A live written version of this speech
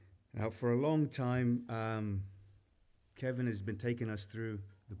Now, for a long time, Kevin has been taking us through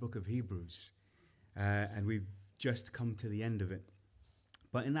the book of Hebrews, and we've just come to the end of it.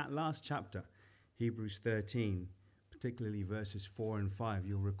 But in that last chapter, Hebrews 13, particularly verses 4 and 5,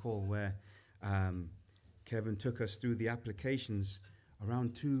 you'll recall where Kevin took us through the applications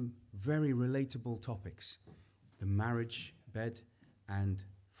around two very relatable topics: the marriage bed and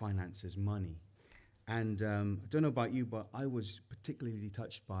finances, money. And I don't know about you, but I was particularly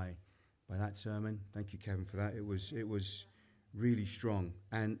touched by that sermon. Thank you, Kevin, for that. It was really strong.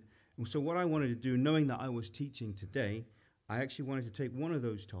 And so what I wanted to do, knowing that I was teaching today, I actually wanted to take one of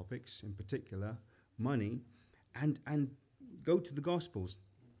those topics, in particular, money, and go to the Gospels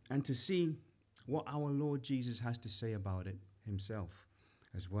and to see what our Lord Jesus has to say about it himself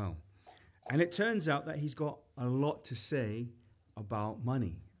as well. And it turns out that he's got a lot to say about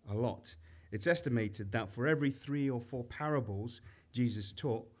money, a lot. It's estimated that for every 3 or 4 parables Jesus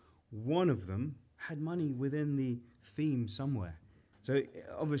taught, one of them had money within the theme somewhere. So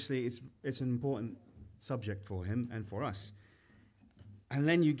obviously it's an important subject for him and for us. And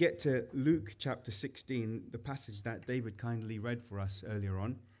then you get to Luke chapter 16, the passage that David kindly read for us earlier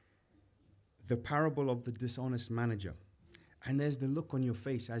on, the parable of the dishonest manager. And there's the look on your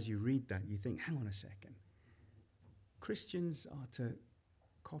face as you read that. You think, hang on a second. Christians are to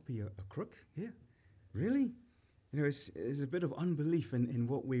copy a crook here? Really? You know, there's a bit of unbelief in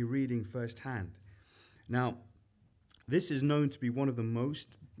what we're reading firsthand. Now, this is known to be one of the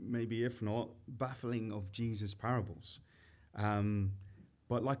most, maybe if not, baffling of Jesus' parables.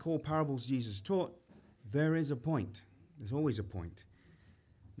 But like all parables Jesus taught, there is a point. There's always a point.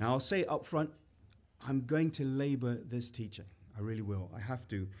 Now, I'll say up front, I'm going to labor this teaching. I really will. I have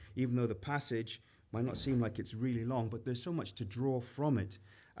to, even though the passage might not seem like it's really long, but there's so much to draw from it.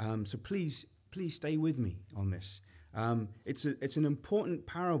 So please stay with me on this. It's an important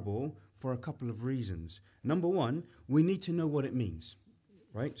parable for a couple of reasons. Number one, we need to know what it means,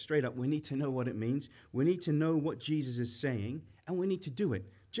 right? Straight up, we need to know what it means. We need to know what Jesus is saying, and we need to do it,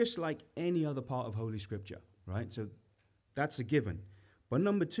 just like any other part of Holy Scripture, right? So that's a given. But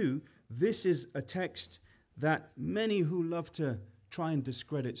number two, this is a text that many who love to try and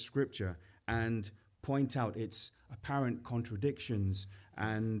discredit Scripture and point out its apparent contradictions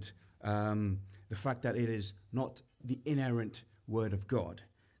and the fact that it is not the inerrant Word of God,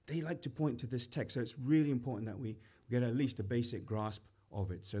 they like to point to this text. So it's really important that we get at least a basic grasp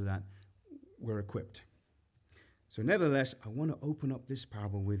of it so that we're equipped. So nevertheless, I want to open up this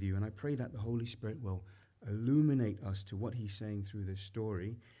parable with you, and I pray that the Holy Spirit will illuminate us to what he's saying through this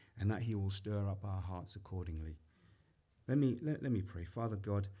story, and that he will stir up our hearts accordingly. Let me pray. Father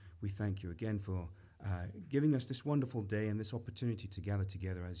God, we thank you again for giving us this wonderful day and this opportunity to gather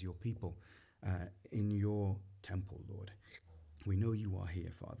together as your people in your temple, Lord. We know you are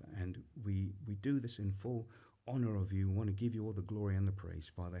here, Father, and we do this in full honor of you. We want to give you all the glory and the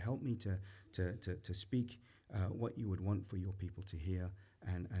praise, Father. Help me to speak what you would want for your people to hear,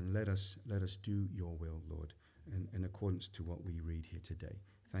 and let us do your will, Lord, in accordance to what we read here today.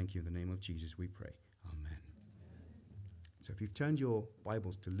 Thank you. In the name of Jesus, we pray. Amen. So if you've turned your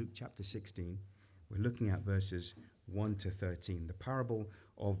Bibles to Luke chapter 16, we're looking at verses 1 to 13, the parable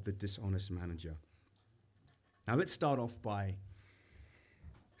of the dishonest manager. Now let's start off by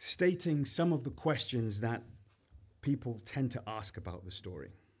stating some of the questions that people tend to ask about the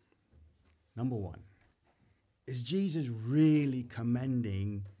story. Number one, is Jesus really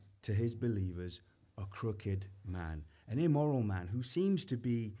commending to his believers a crooked man, an immoral man who seems to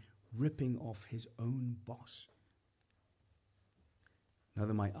be ripping off his own boss?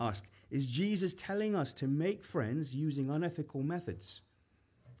 Another might ask, is Jesus telling us to make friends using unethical methods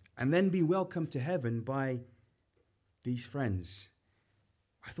and then be welcomed to heaven by these friends?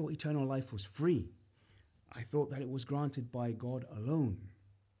 I thought eternal life was free. I thought that it was granted by God alone.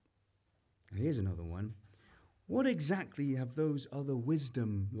 And here's another one. What exactly have those other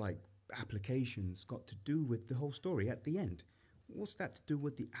wisdom-like applications got to do with the whole story at the end? What's that to do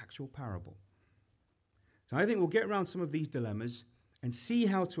with the actual parable? So I think we'll get around some of these dilemmas and see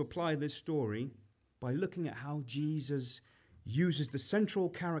how to apply this story by looking at how Jesus uses the central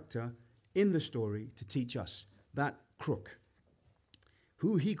character in the story to teach us, that crook,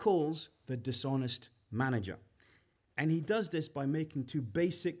 who he calls the dishonest manager. And he does this by making 2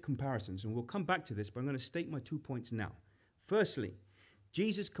 basic comparisons, and we'll come back to this, but I'm going to state my 2 points now. Firstly,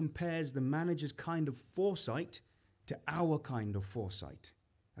 Jesus compares the manager's kind of foresight to our kind of foresight.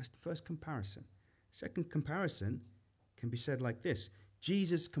 That's the first comparison. Second comparison can be said like this.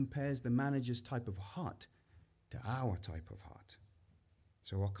 Jesus compares the manager's type of heart to our type of heart.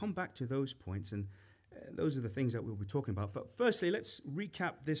 So I'll come back to those points, and Those are the things that we'll be talking about. But firstly, let's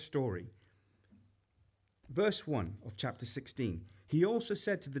recap this story. Verse 1 of chapter 16. He also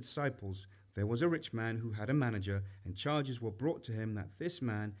said to the disciples, there was a rich man who had a manager, and charges were brought to him that this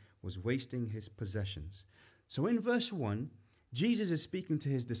man was wasting his possessions. So in verse 1, Jesus is speaking to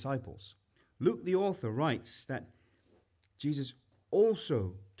his disciples. Luke, the author, writes that Jesus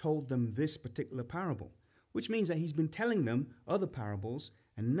also told them this particular parable, which means that he's been telling them other parables,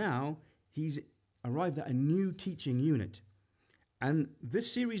 and now he's arrived at a new teaching unit. And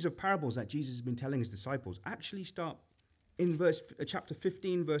this series of parables that Jesus has been telling his disciples actually start in chapter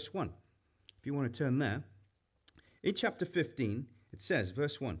 15, verse 1. If you want to turn there. In chapter 15, it says,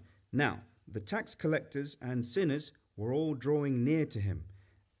 verse 1, now the tax collectors and sinners were all drawing near to him,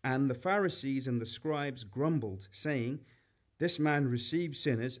 and the Pharisees and the scribes grumbled, saying, this man receives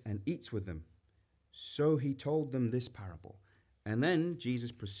sinners and eats with them. So he told them this parable. And then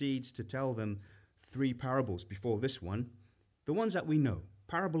Jesus proceeds to tell them 3 parables before this one, the ones that we know.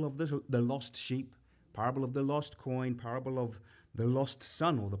 Parable of the lost sheep, parable of the lost coin, parable of the lost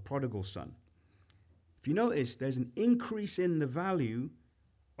son or the prodigal son. If you notice, there's an increase in the value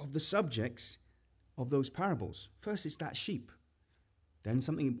of the subjects of those parables. First, it's that sheep. Then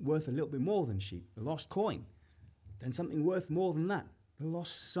something worth a little bit more than sheep, the lost coin. Then something worth more than that, the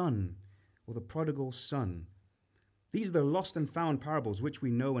lost son or the prodigal son. These are the lost and found parables which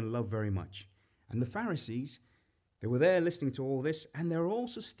we know and love very much. And the Pharisees, they were there listening to all this, and they're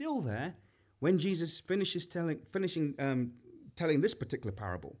also still there when Jesus finishes telling this particular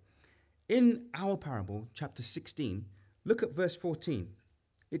parable. In our parable, chapter 16, look at verse 14.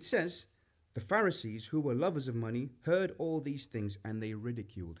 It says, the Pharisees, who were lovers of money, heard all these things, and they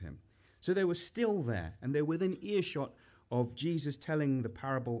ridiculed him. So they were still there, and they're within earshot of Jesus telling the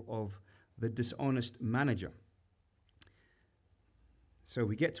parable of the dishonest manager. So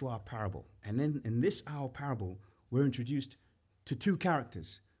we get to our parable, and then in this our parable, we're introduced to 2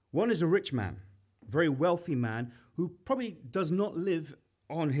 characters. One is a rich man, a very wealthy man, who probably does not live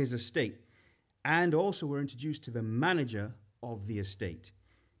on his estate. And also we're introduced to the manager of the estate.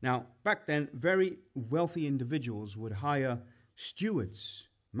 Now, back then, very wealthy individuals would hire stewards,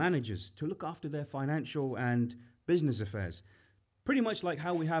 managers, to look after their financial and business affairs. Pretty much like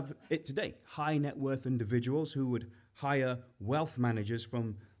how we have it today. High net worth individuals who would hire wealth managers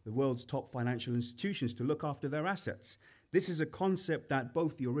from the world's top financial institutions to look after their assets. This is a concept that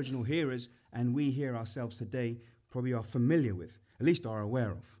both the original hearers and we here ourselves today probably are familiar with, at least are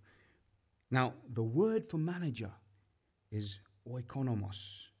aware of. Now, the word for manager is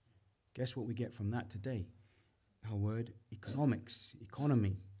oikonomos. Guess what we get from that today? Our word economics,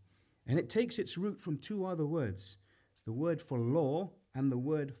 economy. And it takes its root from 2 other words, the word for law and the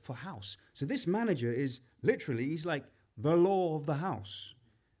word for house. So this manager is literally, he's like the law of the house.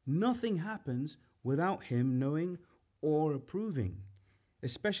 Nothing happens without him knowing or approving,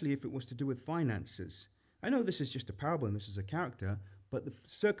 especially if it was to do with finances. I know this is just a parable and this is a character, but the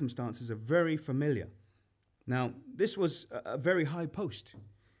circumstances are very familiar. Now, this was a very high post,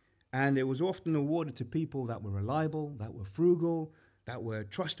 and it was often awarded to people that were reliable, that were frugal, that were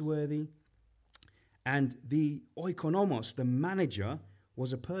trustworthy. And the oikonomos, the manager,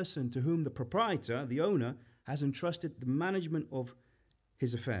 was a person to whom the proprietor, the owner, has entrusted the management of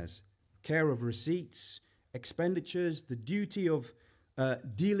his affairs, care of receipts, expenditures, the duty of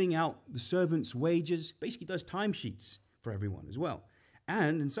dealing out the servants' wages, basically does timesheets for everyone as well.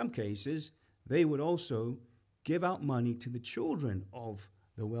 And in some cases, they would also give out money to the children of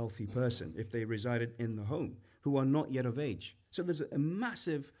the wealthy person if they resided in the home, who are not yet of age. So there's a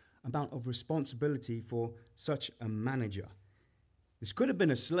massive amount of responsibility for such a manager. This could have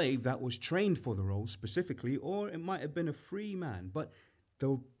been a slave that was trained for the role specifically, or it might have been a free man, but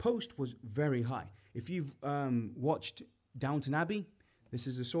the post was very high. If you've watched Downton Abbey, this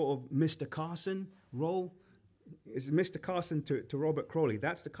is a sort of Mr. Carson role. It's Mr. Carson to Robert Crawley.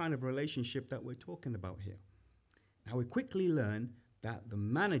 That's the kind of relationship that we're talking about here. Now we quickly learn that the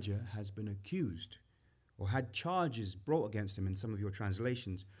manager has been accused or had charges brought against him in some of your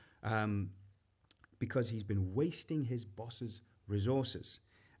translations because he's been wasting his boss's resources,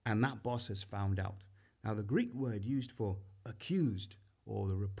 and that boss has found out. Now the Greek word used for accused or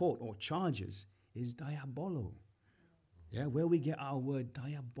the report or charges is diabolo, where we get our word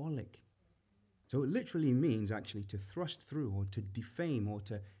diabolic. So it literally means actually to thrust through or to defame or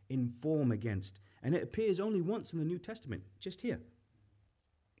to inform against. And it appears only once in the New Testament, just here.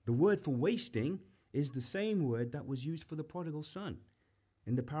 The word for wasting is the same word that was used for the prodigal son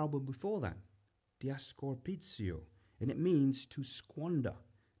in the parable before that, diascorpizio. And it means to squander,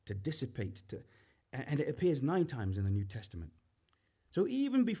 to dissipate, and it appears 9 times in the New Testament. So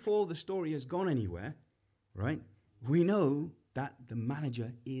even before the story has gone anywhere, right, we know that the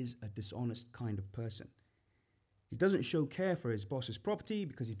manager is a dishonest kind of person. He doesn't show care for his boss's property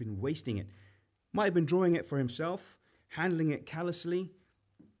because he's been wasting it. Might have been drawing it for himself, handling it callously.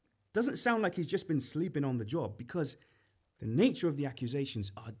 Doesn't sound like he's just been sleeping on the job, because the nature of the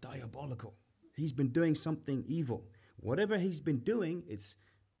accusations are diabolical. He's been doing something evil. Whatever he's been doing, it's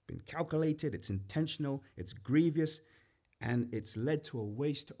been calculated, it's intentional, it's grievous, and it's led to a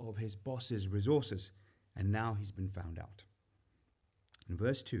waste of his boss's resources. And now he's been found out. In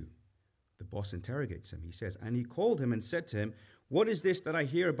verse 2, the boss interrogates him. He says, "And he called him and said to him, 'What is this that I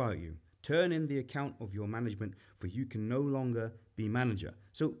hear about you? Turn in the account of your management, for you can no longer be manager.'"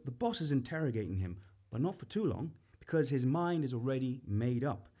 So the boss is interrogating him, but not for too long, because his mind is already made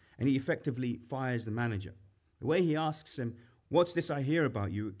up, and he effectively fires the manager. The way he asks him, "What's this I hear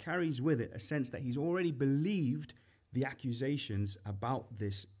about you?" it carries with it a sense that he's already believed the accusations about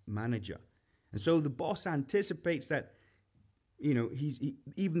this manager. And so the boss anticipates that,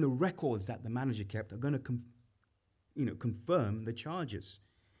 even the records that the manager kept are going to confirm the charges.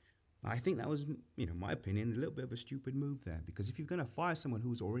 I think that was, my opinion, a little bit of a stupid move there, because if you're going to fire someone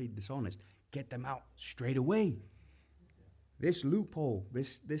who's already dishonest, get them out straight away. This loophole,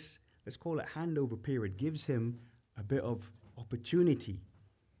 this let's call it handover period, gives him a bit of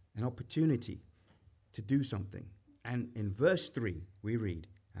an opportunity to do something. And in verse 3, we read,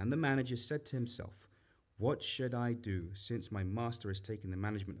 "And the manager said to himself, 'What should I do, since my master has taken the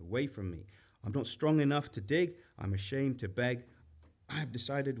management away from me? I'm not strong enough to dig. I'm ashamed to beg. I have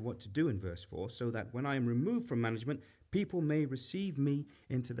decided what to do,' in verse 4, 'so that when I am removed from management, people may receive me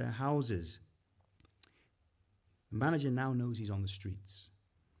into their houses.'" The manager now knows he's on the streets.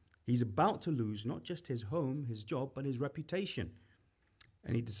 He's about to lose not just his home, his job, but his reputation.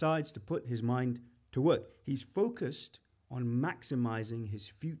 And he decides to put his mind to work. He's focused on maximizing his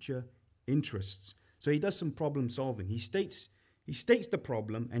future interests. So he does some problem solving. He states the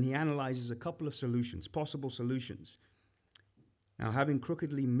problem, and he analyzes a couple of possible solutions. Now, having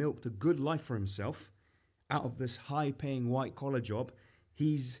crookedly milked a good life for himself out of this high-paying white-collar job,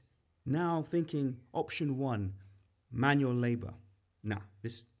 he's now thinking, option 1, manual labor. Nah,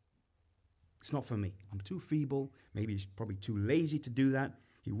 it's not for me. I'm too feeble. Maybe he's probably too lazy to do that.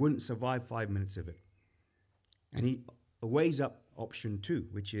 He wouldn't survive 5 minutes of it. And he weighs up option 2,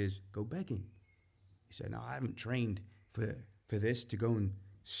 which is go begging. He said, "No, I haven't trained for this to go and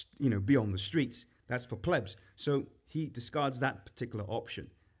be on the streets. That's for plebs." So he discards that particular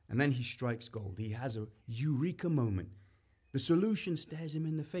option. And then he strikes gold. He has a eureka moment. The solution stares him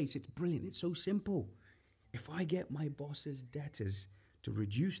in the face. It's brilliant. It's so simple. If I get my boss's debtors to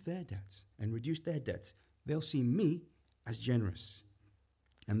reduce their debts, they'll see me as generous.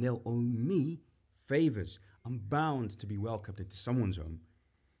 And they'll owe me favors. I'm bound to be welcomed into someone's home.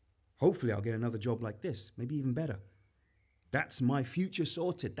 Hopefully I'll get another job like this, maybe even better. That's my future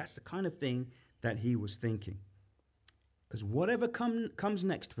sorted. That's the kind of thing that he was thinking. Because whatever comes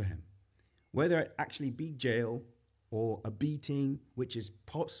next for him, whether it actually be jail or a beating, which is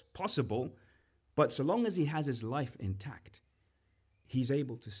possible, but so long as he has his life intact, he's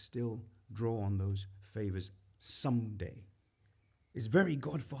able to still draw on those favors someday. It's very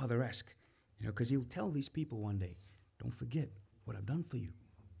Godfather-esque, because he'll tell these people one day, "Don't forget what I've done for you."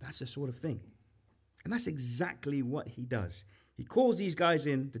 That's the sort of thing. And that's exactly what he does. He calls these guys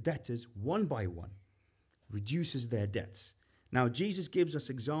in, the debtors, one by one, reduces their debts. Now, Jesus gives us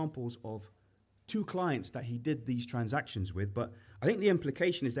examples of 2 clients that he did these transactions with, but I think the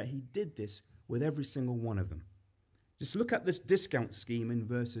implication is that he did this with every single one of them. Just look at this discount scheme in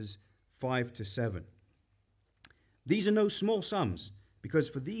verses 5 to 7. These are no small sums, because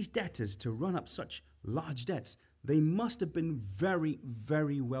for these debtors to run up such large debts, they must have been very,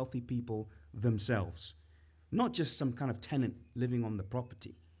 very wealthy people themselves, not just some kind of tenant living on the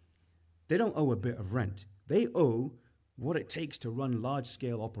property. They don't owe a bit of rent. They owe what it takes to run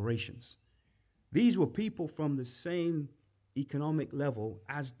large-scale operations. These were people from the same economic level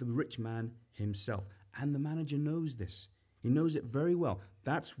as the rich man himself. And the manager knows this. He knows it very well.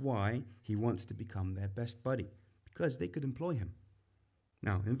 That's why he wants to become their best buddy, because they could employ him.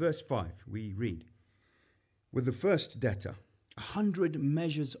 Now, in verse 5, we read, "With the first debtor, 100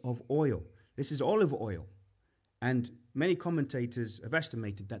 measures of oil." This is olive oil. And many commentators have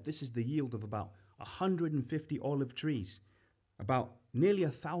estimated that this is the yield of about 150 olive trees, about nearly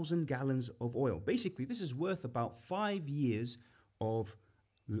 1,000 gallons of oil. Basically, this is worth about 5 years of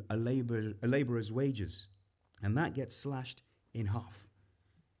a laborer's wages. And that gets slashed in half.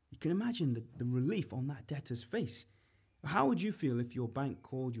 You can imagine the relief on that debtor's face. How would you feel if your bank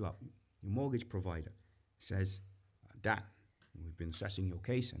called you up, your mortgage provider, says, "Dan, we've been assessing your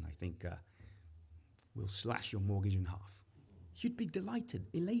case, and I think we'll slash your mortgage in half. You'd be delighted,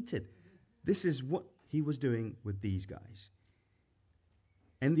 elated. This is what he was doing with these guys.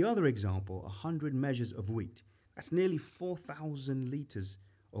 And the other example, 100 measures of wheat. That's nearly 4,000 liters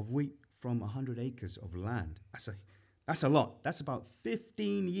of wheat from 100 acres of land. That's a lot. That's about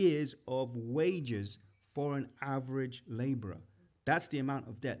 15 years of wages for an average laborer. That's the amount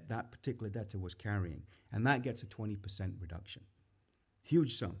of debt that particular debtor was carrying. And that gets a 20% reduction.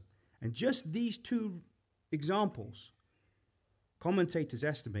 Huge sum. And just these two examples, commentators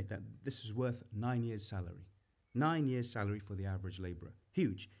estimate that this is worth 9 years' salary. 9 years' salary for the average laborer.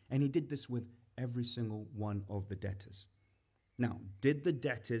 Huge. And he did this with every single one of the debtors. Now, did the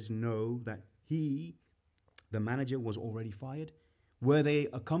debtors know that he, the manager, was already fired? Were they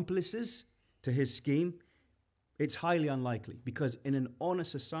accomplices to his scheme? It's highly unlikely, because in an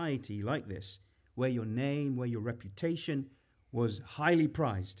honest society like this, where your name, where your reputation was highly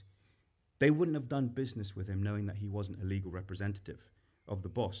prized, they wouldn't have done business with him knowing that he wasn't a legal representative of the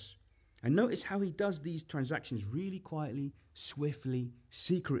boss. And notice how he does these transactions really quietly, swiftly,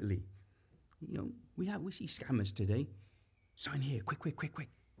 secretly. You know, we see scammers today. Sign here, quick.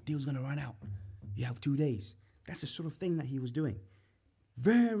 Deal's going to run out. You have 2 days. That's the sort of thing that he was doing.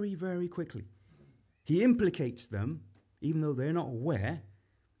 Very, very quickly. He implicates them, even though they're not aware,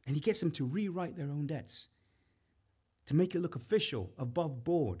 and he gets them to rewrite their own debts, to make it look official, above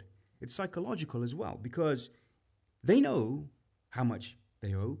board. It's psychological as well, because they know how much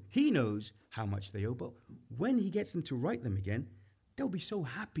they owe. He knows how much they owe, but when he gets them to write them again, they'll be so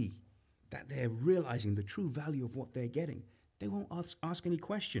happy that they're realizing the true value of what they're getting. They won't ask any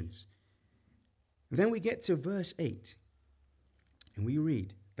questions. And then we get to verse 8, and we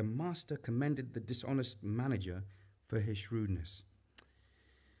read, "The master commended the dishonest manager for his shrewdness."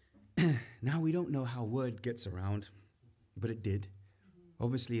 Now, we don't know how word gets around, but it did.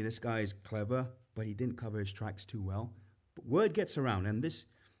 Obviously, this guy is clever, but he didn't cover his tracks too well. But word gets around, and this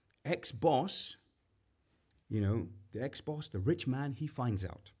ex-boss, the rich man, he finds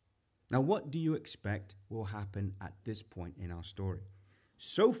out. Now, what do you expect will happen at this point in our story?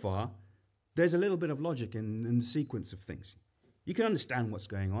 So far, there's a little bit of logic in the sequence of things. You can understand what's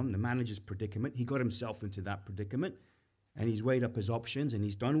going on. The manager's predicament, he got himself into that predicament, and he's weighed up his options, and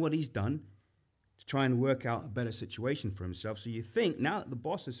he's done what he's done to try and work out a better situation for himself. So you think, now that the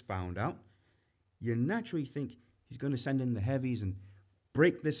boss has found out, you naturally think he's going to send in the heavies and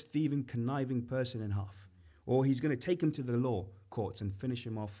break this thieving, conniving person in half. Or he's going to take him to the law courts and finish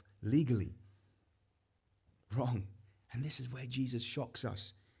him off legally. Wrong. And this is where Jesus shocks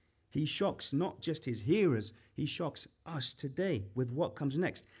us. He shocks not just his hearers, he shocks us today with what comes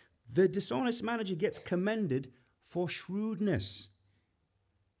next. The dishonest manager gets commended for shrewdness.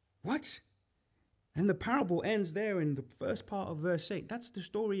 What? And the parable ends there in the first part of verse 8. That's the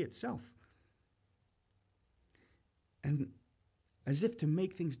story itself. And as if to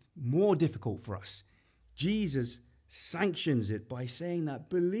make things more difficult for us, Jesus sanctions it by saying that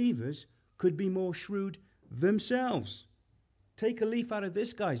believers could be more shrewd themselves. Take a leaf out of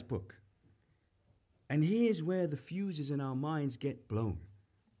this guy's book. And here's where the fuses in our minds get blown.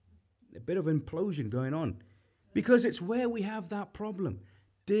 A bit of implosion going on. Because it's where we have that problem.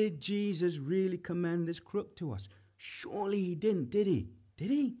 Did Jesus really commend this crook to us? Surely he didn't, did he?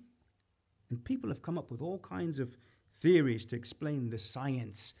 Did he? And people have come up with all kinds of theories to explain the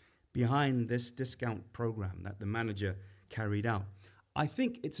science behind this discount program that the manager carried out. I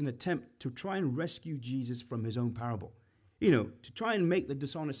think it's an attempt to try and rescue Jesus from his own parable. To try and make the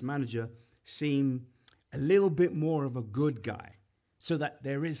dishonest manager seem a little bit more of a good guy, so that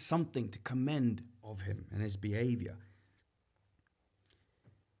there is something to commend of him and his behavior.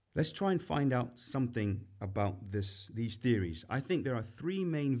 Let's try and find out something about these theories. I think there are three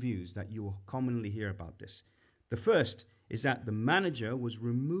main views that you will commonly hear about this. The first is that the manager was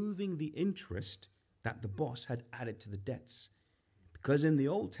removing the interest that the boss had added to the debts. Because in the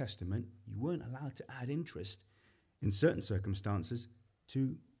Old Testament, you weren't allowed to add interest in certain circumstances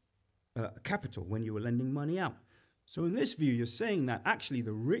to capital when you were lending money out. So in this view, you're saying that actually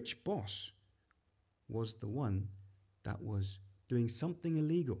the rich boss was the one that was doing something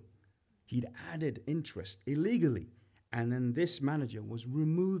illegal. He'd added interest illegally, and then this manager was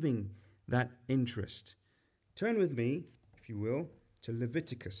removing that interest. Turn with me, if you will, to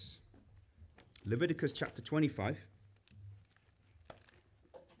Leviticus. Leviticus chapter 25.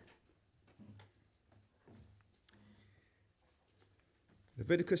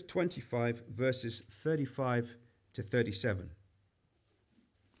 Leviticus 25, verses 35 to 37.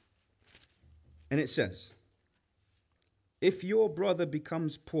 And it says, "If your brother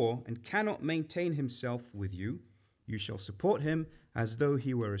becomes poor and cannot maintain himself with you, You shall support him as though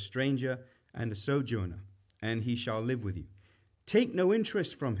he were a stranger and a sojourner, and he shall live with you. Take no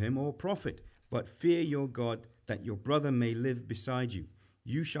interest from him or profit, but fear your God, that your brother may live beside you.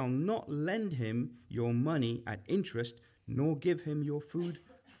 You shall not lend him your money at interest, nor give him your food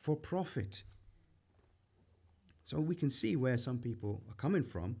for profit. So we can see where some people are coming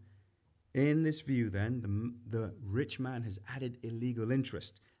from. In this view, then, the rich man has added illegal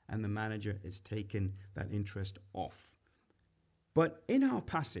interest, and the manager is taking that interest off. But in our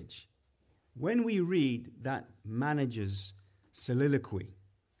passage, when we read that manager's soliloquy,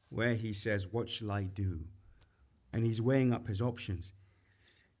 where he says, "What shall I do?" and he's weighing up his options,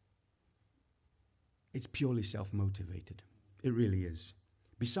 it's purely self-motivated. It really is.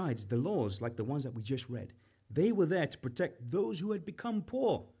 Besides, the laws, like the ones that we just read, they were there to protect those who had become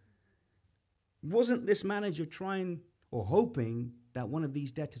poor. Wasn't this manager trying or hoping that one of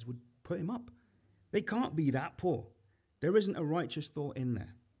these debtors would put him up? They can't be that poor. There isn't a righteous thought in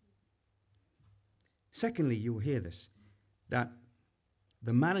there. Secondly, you'll hear this, that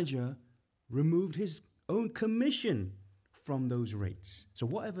the manager removed his own commission from those rates. So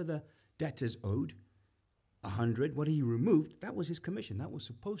whatever the debtors owed, 100, what he removed, that was his commission. That was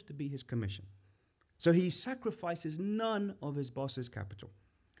supposed to be his commission. So he sacrifices none of his boss's capital.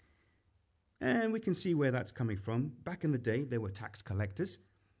 And we can see where that's coming from. Back in the day, there were tax collectors,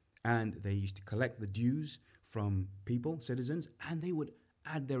 and they used to collect the dues from people, citizens, and they would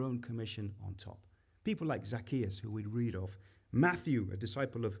add their own commission on top. People like Zacchaeus, who we'd read of. Matthew, a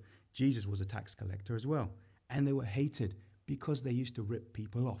disciple of Jesus, was a tax collector as well. And they were hated because they used to rip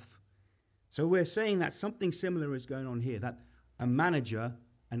people off. So we're saying that something similar is going on here, that a manager,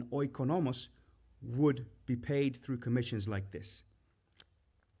 an oikonomos, would be paid through commissions like this.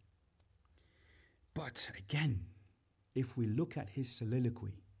 But again, if we look at his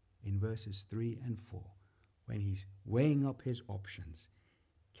soliloquy in verses 3 and 4, when he's weighing up his options,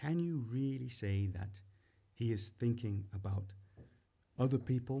 can you really say that he is thinking about other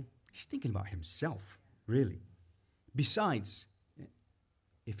people? He's thinking about himself, really. Besides,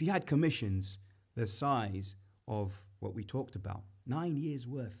 if he had commissions the size of what we talked about, 9 years'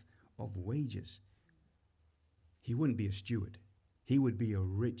 worth of wages, he wouldn't be a steward. He would be a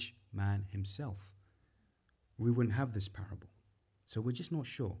rich man himself. We wouldn't have this parable. So we're just not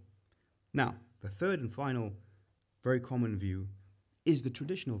sure. Now, the third and final very common view is the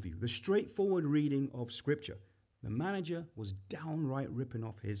traditional view, the straightforward reading of Scripture. The manager was downright ripping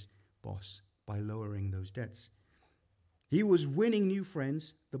off his boss by lowering those debts. He was winning new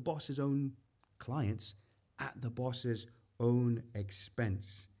friends, the boss's own clients, at the boss's own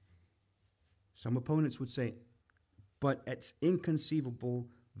expense. Some opponents would say, but it's inconceivable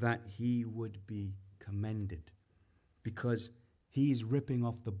that he would be commended because he's ripping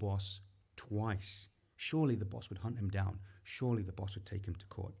off the boss twice. Surely the boss would hunt him down. Surely the boss would take him to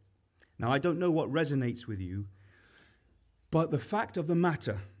court. Now, I don't know what resonates with you, but the fact of the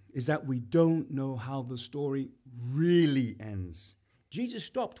matter is that we don't know how the story really ends. Jesus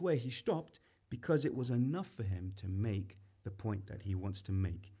stopped where he stopped because it was enough for him to make the point that he wants to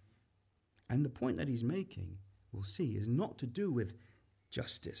make. And the point that he's making, we'll see, is not to do with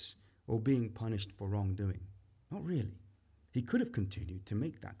justice or being punished for wrongdoing. Not really. He could have continued to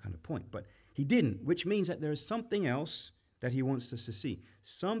make that kind of point, but he didn't, which means that there is something else that he wants us to see,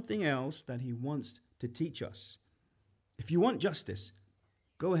 something else that he wants to teach us. If you want justice,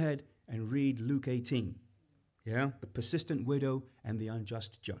 go ahead and read Luke 18, the persistent widow and the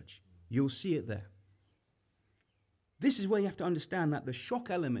unjust judge. You'll see it there. This is where you have to understand that the shock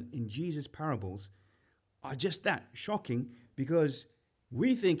element in Jesus' parables are just that, shocking, because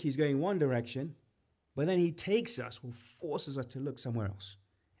we think he's going one direction, but then he takes us or forces us to look somewhere else.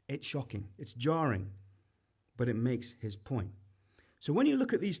 It's shocking, it's jarring, but it makes his point. So when you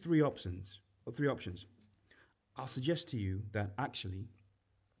look at these three options, I'll suggest to you that actually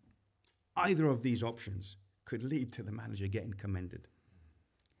either of these options could lead to the manager getting commended.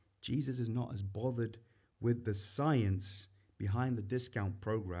 Jesus is not as bothered with the science behind the discount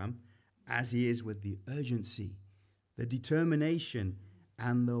program as he is with the urgency, the determination,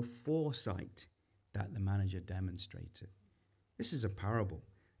 and the foresight that the manager demonstrated. This is a parable.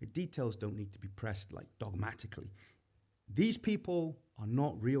 The details don't need to be pressed like dogmatically. These people are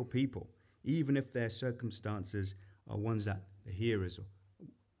not real people, even if their circumstances are ones that the hearers or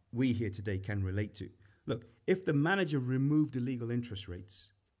we here today can relate to. Look, if the manager removed illegal interest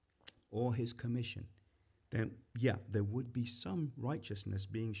rates or his commission, then there would be some righteousness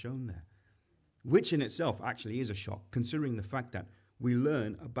being shown there, which in itself actually is a shock, considering the fact that we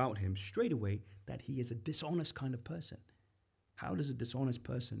learn about him straight away that he is a dishonest kind of person. How does a dishonest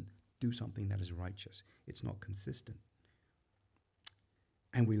person do something that is righteous. It's not consistent.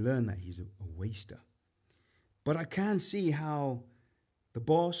 And we learn that he's a waster. But I can see how the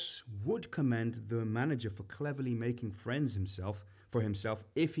boss would commend the manager for cleverly making friends for himself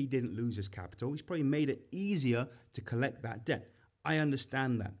if he didn't lose his capital. He's probably made it easier to collect that debt. I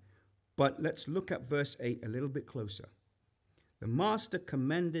understand that. But let's look at verse 8 a little bit closer. The master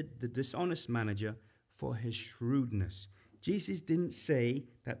commended the dishonest manager for his shrewdness. Jesus didn't say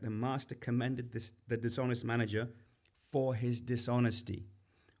that the master commended the dishonest manager for his dishonesty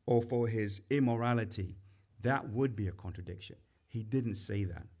or for his immorality. That would be a contradiction. He didn't say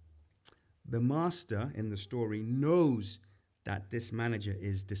that. The master in the story knows that this manager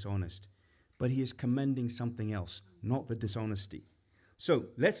is dishonest, but he is commending something else, not the dishonesty. So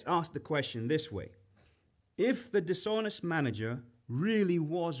let's ask the question this way. If the dishonest manager really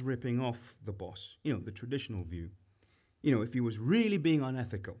was ripping off the boss, the traditional view, if he was really being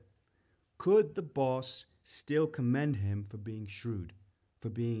unethical, could the boss still commend him for being shrewd, for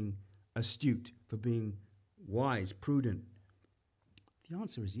being astute, for being wise, prudent? The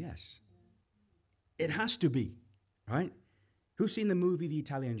answer is yes. It has to be, right? Who's seen the movie The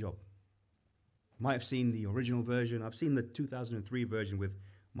Italian Job? Might have seen the original version. I've seen the 2003 version with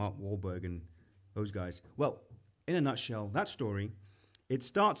Mark Wahlberg and those guys. Well, in a nutshell, that story, it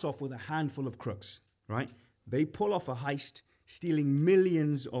starts off with a handful of crooks, right? They pull off a heist, stealing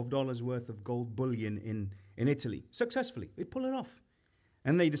millions of dollars worth of gold bullion in Italy. Successfully, they pull it off.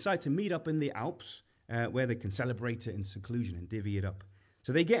 And they decide to meet up in the Alps where they can celebrate it in seclusion and divvy it up.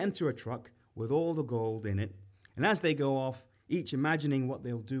 So they get into a truck with all the gold in it. And as they go off, each imagining what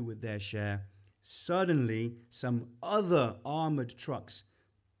they'll do with their share, suddenly some other armored trucks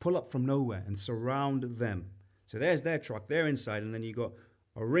pull up from nowhere and surround them. So there's their truck, they're inside, and then you got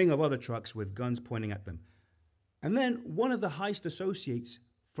a ring of other trucks with guns pointing at them. And then one of the heist associates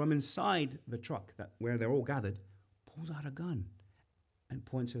from inside the truck where they're all gathered pulls out a gun and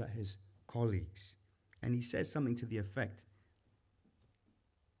points it at his colleagues. And he says something to the effect,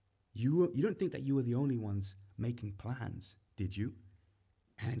 you don't think that you were the only ones making plans, did you?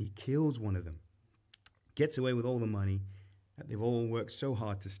 And he kills one of them, gets away with all the money that they've all worked so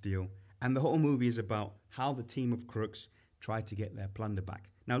hard to steal. And the whole movie is about how the team of crooks try to get their plunder back.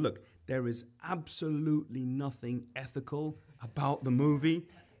 Now look, there is absolutely nothing ethical about the movie,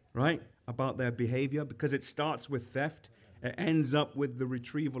 right? About their behavior, because it starts with theft. It ends up with the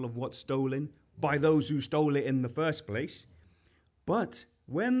retrieval of what's stolen by those who stole it in the first place. But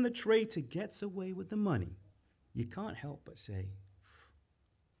when the traitor gets away with the money, you can't help but say,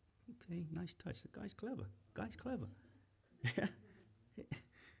 okay, nice touch. The guy's clever.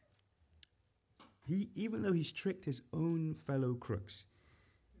 Even though he's tricked his own fellow crooks,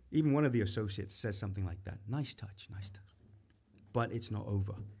 even one of the associates says something like that. Nice touch. But it's not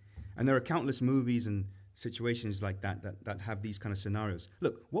over. And there are countless movies and situations like that have these kind of scenarios.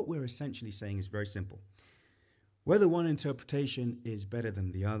 Look, what we're essentially saying is very simple. Whether one interpretation is better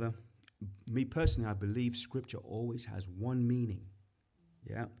than the other, me personally, I believe Scripture always has one meaning,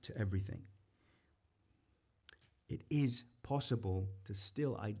 to everything. It is possible to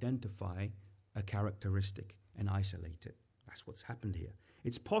still identify a characteristic and isolate it. That's what's happened here.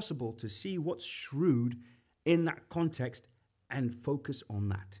 It's possible to see what's shrewd in that context and focus on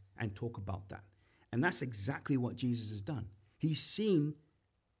that and talk about that. And that's exactly what Jesus has done. He's seen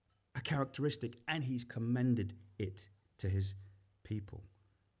a characteristic and he's commended it to his people.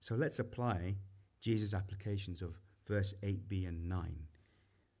 So let's apply Jesus' applications of verse 8b and 9.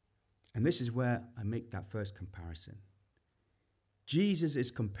 And this is where I make that first comparison. Jesus is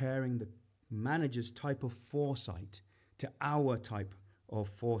comparing the manager's type of foresight to our type of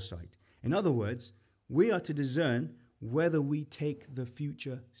foresight. In other words, we are to discern whether we take the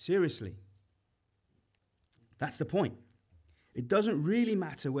future seriously. That's the point. It doesn't really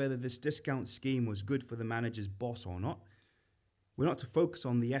matter whether this discount scheme was good for the manager's boss or not. We're not to focus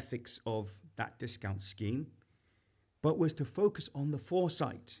on the ethics of that discount scheme, but we're to focus on the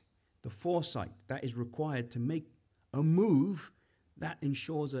foresight that is required to make a move that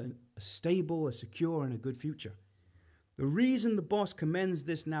ensures a stable, a secure, and a good future. The reason the boss commends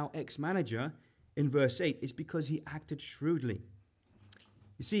this now ex-manager in verse 8 is because he acted shrewdly.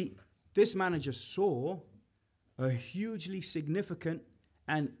 You see, this manager saw a hugely significant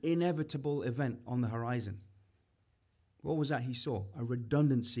and inevitable event on the horizon. What was that he saw? A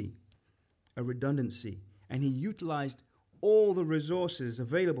redundancy. And he utilized all the resources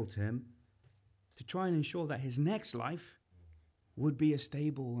available to him to try and ensure that his next life would be a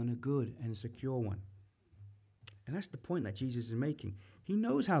stable and a good and a secure one. And that's the point that Jesus is making. He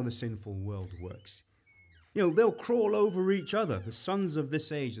knows how the sinful world works. They'll crawl over each other. The sons of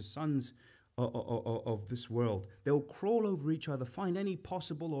this age, the sons of this world, they'll crawl over each other, find any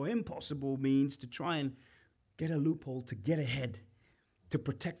possible or impossible means to try and get a loophole, to get ahead, to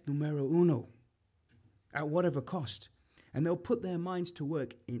protect numero uno at whatever cost. And they'll put their minds to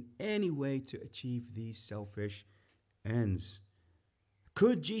work in any way to achieve these selfish ends.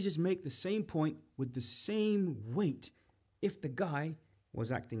 Could Jesus make the same point with the same weight if the guy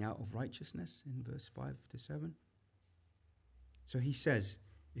was acting out of righteousness in verse 5 to 7? So he says,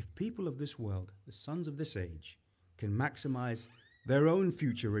 if people of this world, the sons of this age, can maximize their own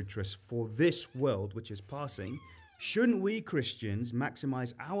future interests for this world which is passing, shouldn't we Christians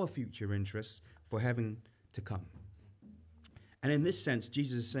maximize our future interests for heaven to come? And in this sense,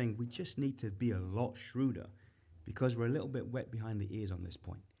 Jesus is saying we just need to be a lot shrewder because we're a little bit wet behind the ears on this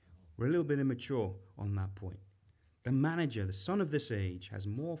point. We're a little bit immature on that point. The manager, the son of this age, has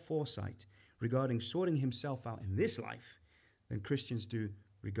more foresight regarding sorting himself out in this life than Christians do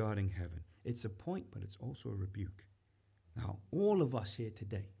regarding heaven. It's a point, but it's also a rebuke. Now, all of us here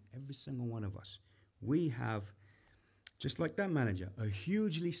today, every single one of us, we have, just like that manager, a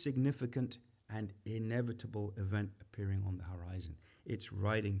hugely significant and inevitable event appearing on the horizon. It's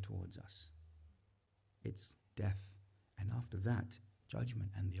riding towards us. It's death, and after that, judgment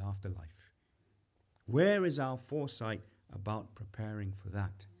and the afterlife. Where is our foresight about preparing for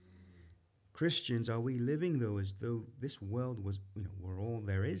that? Christians, are we living though as though this world was, were all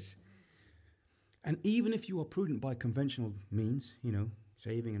there is? And even if you are prudent by conventional means,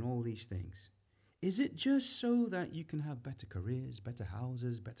 saving and all these things, is it just so that you can have better careers, better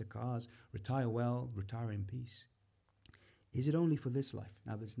houses, better cars, retire well, retire in peace? Is it only for this life?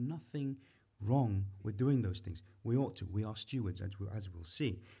 Now, there's nothing wrong with doing those things. We ought to. We are stewards, as we'll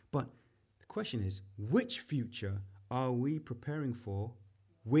see. But the question is, which future are we preparing for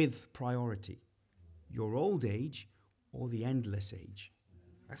with priority? Your old age or the endless age?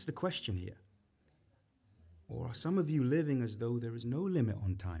 That's the question here. Or are some of you living as though there is no limit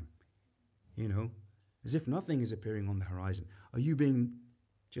on time? As if nothing is appearing on the horizon. Are you being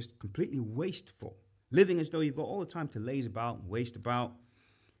just completely wasteful? Living as though you've got all the time to laze about and waste about?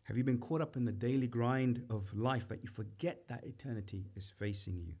 Have you been caught up in the daily grind of life that you forget that eternity is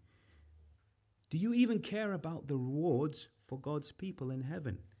facing you? Do you even care about the rewards for God's people in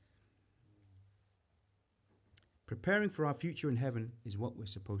heaven? Preparing for our future in heaven is what we're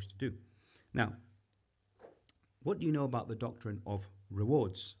supposed to do. Now, what do you know about the doctrine of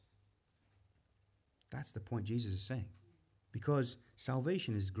rewards? That's the point Jesus is saying. Because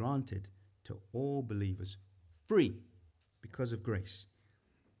salvation is granted to all believers free because of grace.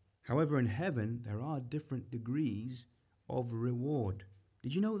 However, in heaven, there are different degrees of reward.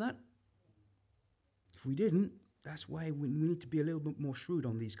 Did you know that? If we didn't, that's why we need to be a little bit more shrewd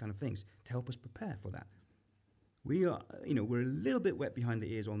on these kind of things to help us prepare for that. We are, we're a little bit wet behind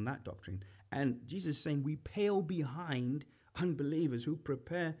the ears on that doctrine. And Jesus is saying we pale behind unbelievers who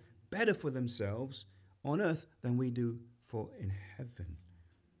prepare better for themselves on earth than we do for in heaven.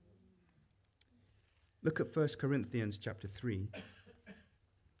 Look at 1 Corinthians chapter 3,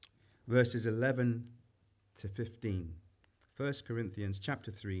 verses 11 to 15. 1 Corinthians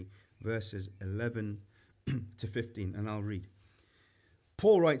chapter 3, verses 11 to 15, and I'll read.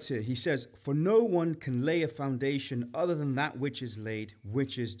 Paul writes here, he says, "For no one can lay a foundation other than that which is laid,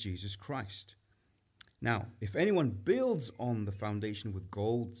 which is Jesus Christ. Now, if anyone builds on the foundation with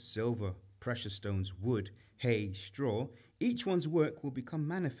gold, silver, precious stones, wood, hay, straw, each one's work will become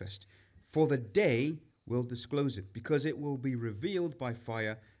manifest, for the day will disclose it, because it will be revealed by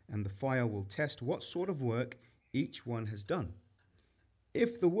fire, and the fire will test what sort of work each one has done.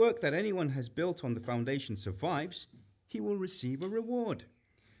 If the work that anyone has built on the foundation survives, he will receive a reward.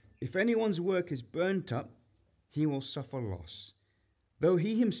 If anyone's work is burnt up, he will suffer loss, though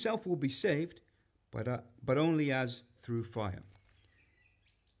he himself will be saved, but only as through fire."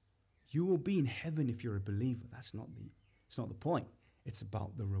 You will be in heaven if you're a believer. It's not the point. It's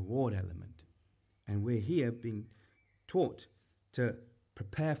about the reward element. And we're here being taught to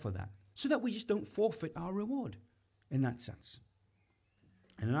prepare for that so that we just don't forfeit our reward in that sense.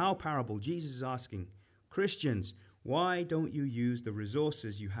 And in our parable, Jesus is asking, Christians, why don't you use the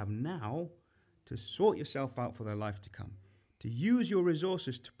resources you have now to sort yourself out for the life to come? To use your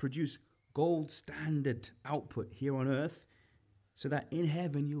resources to produce gold standard output here on earth so that in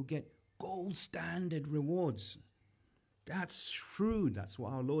heaven you'll get gold standard rewards. That's shrewd. That's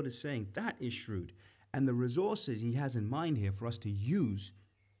what our Lord is saying. That is shrewd. And the resources he has in mind here for us to use,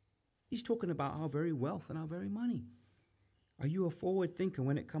 he's talking about our very wealth and our very money. Are you a forward thinker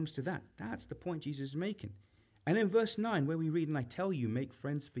when it comes to that? That's the point Jesus is making. And in verse 9, where we read, "And I tell you, make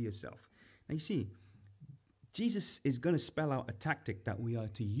friends for yourself." Now you see, Jesus is going to spell out a tactic that we are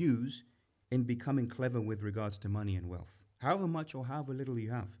to use in becoming clever with regards to money and wealth, however much or however little you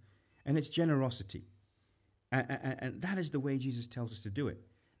have. And it's generosity. And that is the way Jesus tells us to do it.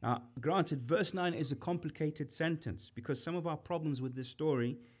 Now, granted, verse 9 is a complicated sentence because some of our problems with this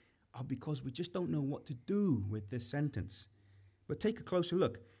story are because we just don't know what to do with this sentence. But take a closer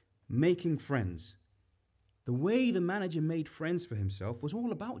look. Making friends. The way the manager made friends for himself was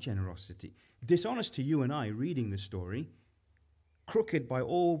all about generosity. Dishonest to you and I reading the story, crooked by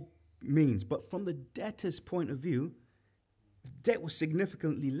all means, but from the debtor's point of view, debt was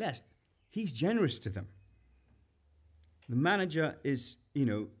significantly less. He's generous to them. The manager is,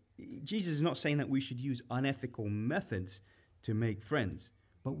 Jesus is not saying that we should use unethical methods to make friends,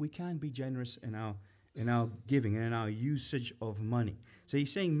 but we can be generous in our giving and in our usage of money. So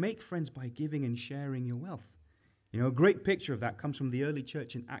he's saying make friends by giving and sharing your wealth. A great picture of that comes from the early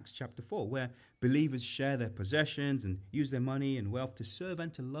church in Acts chapter 4, where believers share their possessions and use their money and wealth to serve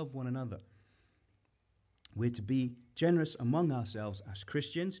and to love one another. We're to be generous among ourselves as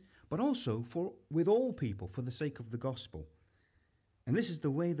Christians, but also with all people for the sake of the gospel. And this is the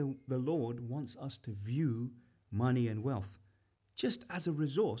way the Lord wants us to view money and wealth, just as a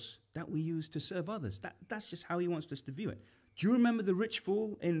resource that we use to serve others. That's just how he wants us to view it. Do you remember the rich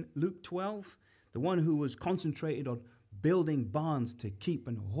fool in Luke 12? The one who was concentrated on building barns to keep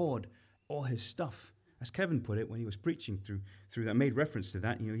and hoard all his stuff. As Kevin put it when he was preaching through that, made reference to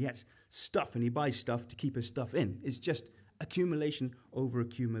that. He has stuff and he buys stuff to keep his stuff in. It's just accumulation over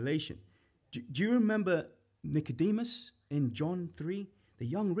accumulation. Do you remember Nicodemus in John 3? The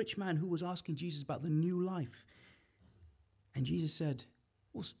young rich man who was asking Jesus about the new life. And Jesus said,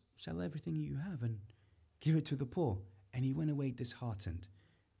 well, sell everything you have and give it to the poor. And he went away disheartened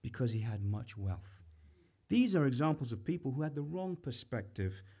because he had much wealth. These are examples of people who had the wrong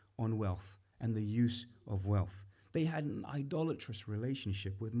perspective on wealth and the use of wealth. They had an idolatrous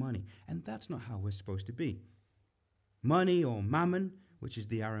relationship with money, and that's not how we're supposed to be. Money, or mammon, which is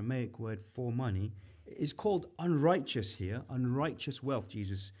the Aramaic word for money, is called unrighteous here, unrighteous wealth.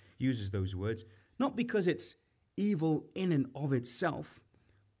 Jesus uses those words, not because it's evil in and of itself,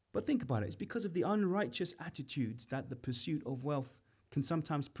 but think about it. It's because of the unrighteous attitudes that the pursuit of wealth can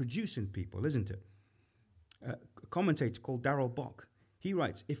sometimes produce in people, isn't it? A commentator called Darrell Bock, he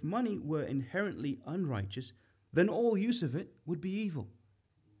writes, if money were inherently unrighteous, then all use of it would be evil.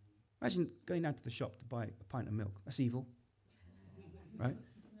 Imagine going down to the shop to buy a pint of milk. That's evil, right?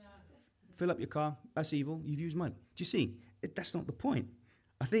 Fill up your car. That's evil. You've used money. Do you see? That's not the point.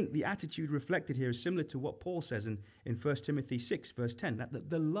 I think the attitude reflected here is similar to what Paul says in 1 Timothy 6, verse 10, that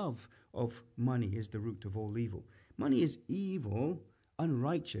the love of money is the root of all evil. Money is evil,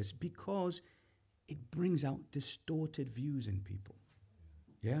 unrighteous, because it brings out distorted views in people.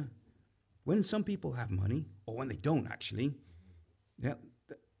 Yeah? When some people have money, or when they don't actually,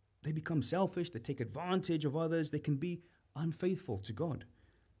 they become selfish, they take advantage of others, they can be unfaithful to God.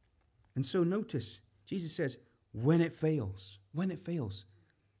 And so notice, Jesus says, when it fails.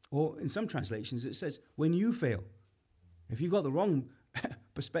 Or in some translations, it says, when you fail. If you've got the wrong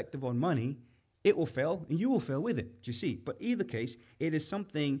perspective on money, it will fail and you will fail with it. Do you see? But either case, it is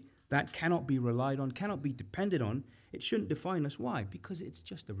something that cannot be relied on, cannot be depended on. It shouldn't define us. Why? Because it's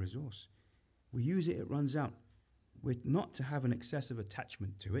just a resource. We use it, it runs out. We're not to have an excessive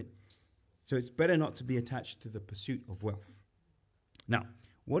attachment to it. So it's better not to be attached to the pursuit of wealth. Now,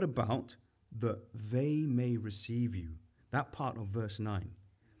 what about the they may receive you? That part of verse 9.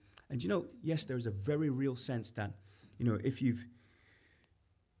 And yes, there's a very real sense that, if you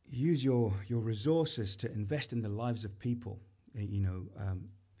use your resources to invest in the lives of people, you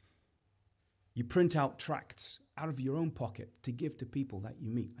print out tracts out of your own pocket to give to people that you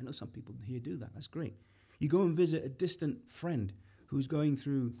meet. I know some people here do that. That's great. You go and visit a distant friend who's going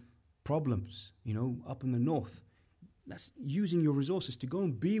through problems, up in the north. That's using your resources to go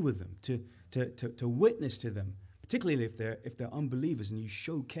and be with them, to witness to them, particularly if they're unbelievers, and you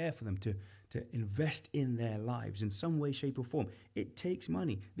show care for them, to invest in their lives in some way, shape, or form. It takes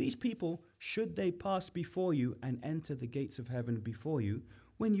money. These people, should they pass before you and enter the gates of heaven before you,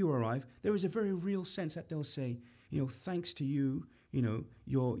 when you arrive, there is a very real sense that they'll say, thanks to you,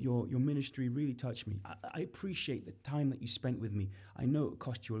 your ministry really touched me. I appreciate the time that you spent with me. I know it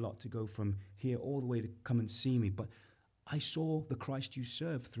cost you a lot to go from here all the way to come and see me, but I saw the Christ you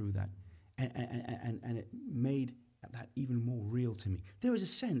served through that, and it made that even more real to me. There is a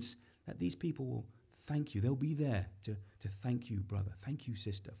sense that these people will thank you. They'll be there to thank you, brother. Thank you,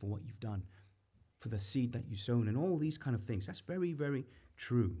 sister, for what you've done, for the seed that you've sown, and all these kind of things. That's very, very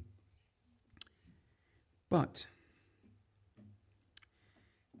true. But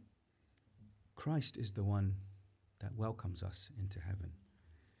Christ is the one that welcomes us into heaven.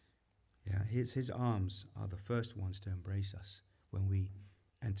 Yeah, his arms are the first ones to embrace us when we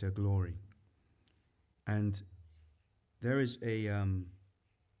enter glory. And there is a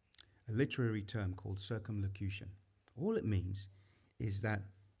literary term called circumlocution. All it means is that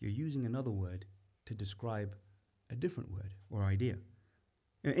you're using another word to describe a different word or idea.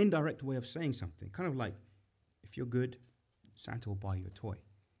 An indirect way of saying something, kind of like, if you're good, Santa will buy you a toy.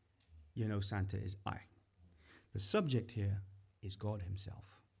 You know Santa is I. The subject here is God himself.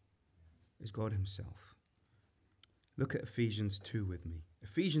 Is God himself. Look at Ephesians 2 with me.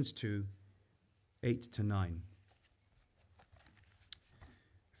 Ephesians 2, 8 to 9.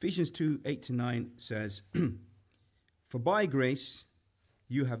 Ephesians 2, 8 to 9 says, For by grace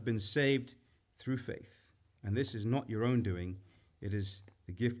you have been saved through faith, and this is not your own doing, it is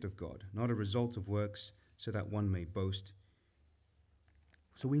the gift of God, not a result of works, so that one may boast.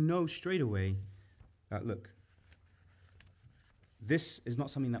 So we know straight away that, look, this is not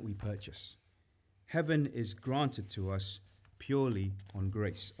something that we purchase. Heaven is granted to us purely on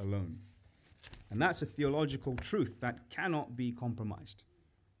grace alone. And that's a theological truth that cannot be compromised,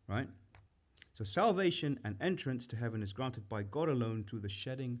 right? So salvation and entrance to heaven is granted by God alone through the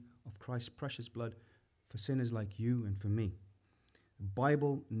shedding of Christ's precious blood for sinners like you and for me. The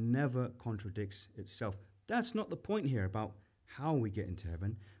Bible never contradicts itself. That's not the point here about how we get into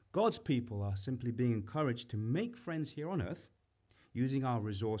heaven. God's people are simply being encouraged to make friends here on earth, using our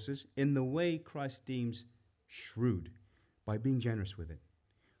resources in the way Christ deems shrewd, by being generous with it,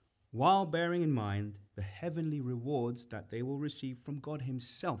 while bearing in mind the heavenly rewards that they will receive from God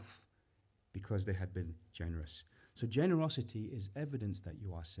himself because they had been generous. So generosity is evidence that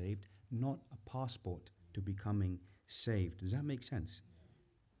you are saved, not a passport to becoming saved. Does that make sense?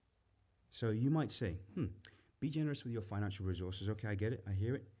 So you might say, be generous with your financial resources. Okay, I get it. I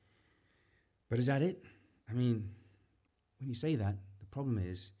hear it. But is that it? I mean, when you say that, the problem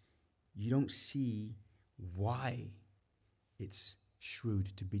is you don't see why it's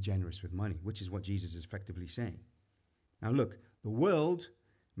shrewd to be generous with money, which is what Jesus is effectively saying. Now look, the world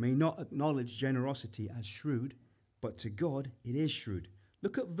may not acknowledge generosity as shrewd, but to God it is shrewd.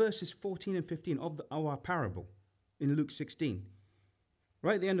 Look at verses 14 and 15 of our parable in Luke 16.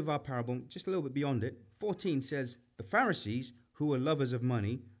 Right at the end of our parable, just a little bit beyond it, 14 says, the Pharisees, who were lovers of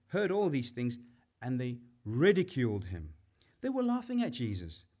money, heard all these things, and they ridiculed him. They were laughing at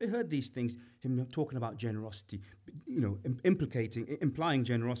Jesus. They heard these things, him talking about generosity, implying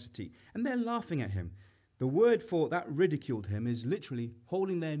generosity, and they're laughing at him. The word for that ridiculed him is literally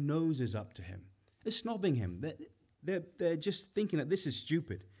holding their noses up to him. They're snobbing him. They're just thinking that this is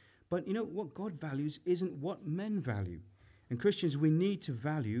stupid. But you know, what God values isn't what men value. And Christians, we need to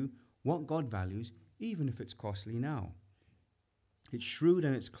value what God values, even if it's costly now. It's shrewd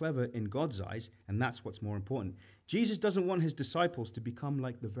and it's clever in God's eyes, and that's what's more important. Jesus doesn't want his disciples to become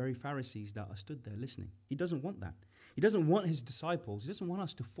like the very Pharisees that are stood there listening. He doesn't want that. He doesn't want his disciples, he doesn't want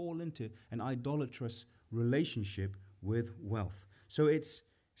us to fall into an idolatrous relationship with wealth. So it's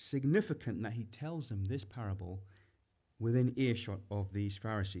significant that he tells them this parable within earshot of these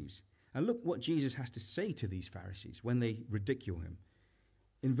Pharisees. And look what Jesus has to say to these Pharisees when they ridicule him.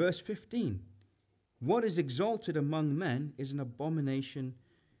 In verse 15, what is exalted among men is an abomination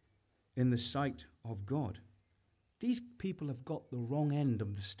in the sight of God. These people have got the wrong end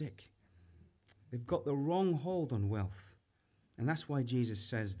of the stick. They've got the wrong hold on wealth. And that's why Jesus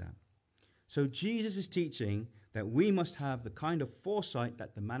says that. So Jesus is teaching that we must have the kind of foresight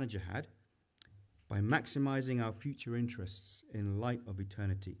that the manager had by maximizing our future interests in light of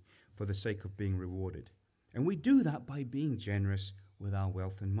eternity for the sake of being rewarded. And we do that by being generous with our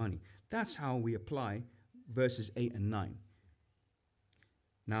wealth and money. That's how we apply verses 8 and 9.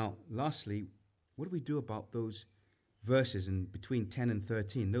 Now, lastly, what do we do about those verses in between 10 and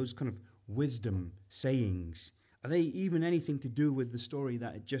 13? Those kind of wisdom sayings. Are they even anything to do with the story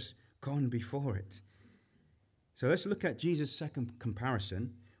that had just gone before it? So let's look at Jesus' second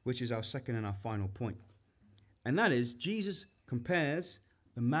comparison, which is our second and our final point. And that is, Jesus compares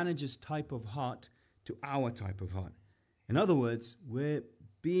the manager's type of heart to our type of heart. In other words, we're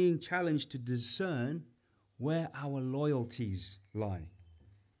being challenged to discern where our loyalties lie.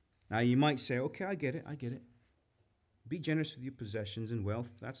 Now you might say, okay, I get it. Be generous with your possessions and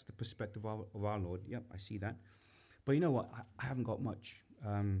wealth. That's the perspective of our Lord. Yep, I see that. But you know what? I haven't got much.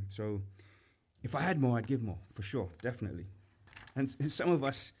 So if I had more, I'd give more, for sure, definitely. And some of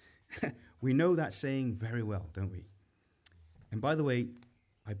us, we know that saying very well, don't we? And by the way,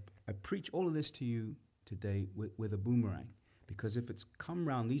 I preach all of this to you today with a boomerang, because if it's come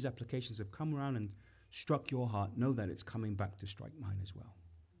round, these applications have come around and struck your heart, know that it's coming back to strike mine as well.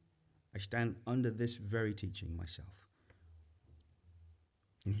 I stand under this very teaching myself.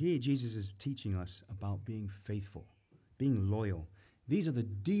 And here Jesus is teaching us about being faithful, being loyal. These are the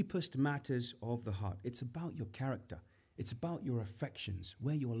deepest matters of the heart. It's about your character. It's about your affections,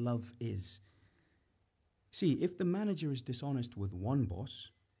 where your love is. See, if the manager is dishonest with one boss,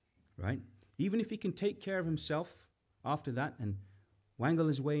 right, even if he can take care of himself after that and wangle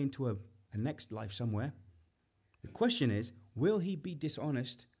his way into a next life somewhere, the question is, will he be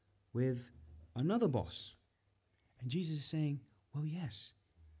dishonest with another boss? And Jesus is saying, well, yes.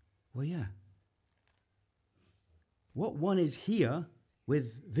 Well, yeah. What one is here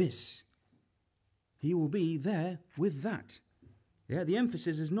with this, he will be there with that. Yeah, the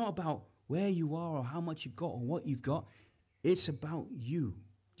emphasis is not about where you are or how much you've got or what you've got. It's about you.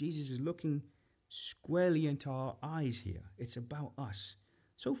 Jesus is looking squarely into our eyes here. It's about us.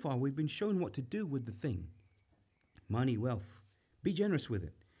 So far, we've been shown what to do with the thing. Money, wealth. Be generous with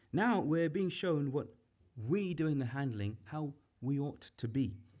it. Now we're being shown what we do in the handling, how we ought to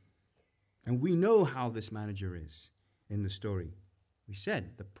be. And we know how this manager is in the story. We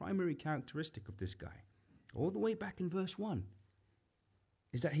said the primary characteristic of this guy, all the way back in verse 1,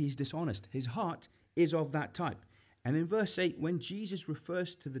 is that he's dishonest. His heart is of that type. And in verse 8, when Jesus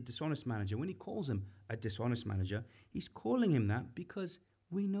refers to the dishonest manager, when he calls him a dishonest manager, he's calling him that because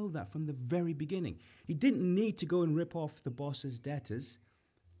we know that from the very beginning. He didn't need to go and rip off the boss's debtors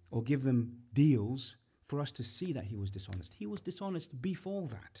or give them deals for us to see that he was dishonest. He was dishonest before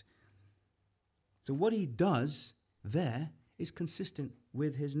that. So what he does there is consistent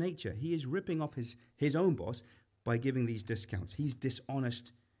with his nature. He is ripping off his own boss by giving these discounts. He's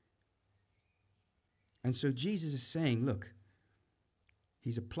dishonest. And so Jesus is saying, look,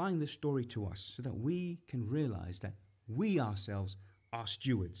 he's applying this story to us so that we can realize that we ourselves are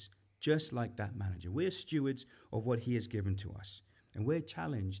stewards, just like that manager. We're stewards of what he has given to us. And we're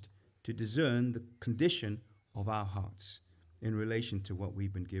challenged to discern the condition of our hearts in relation to what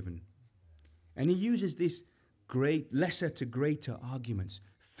we've been given. And he uses these lesser to greater arguments.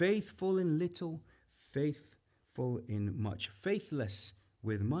 Faithful in little, faithful in much. Faithless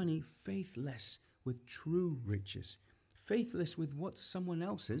with money, faithless with true riches. Faithless with what someone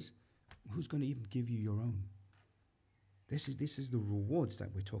else's, who's going to even give you your own. This is the rewards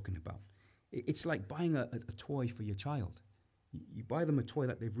that we're talking about. It's like buying a toy for your child. You buy them a toy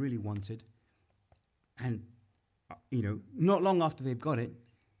that they've really wanted, and not long after they've got it,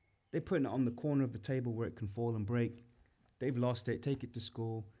 they're putting it on the corner of the table where it can fall and break. They've lost it, take it to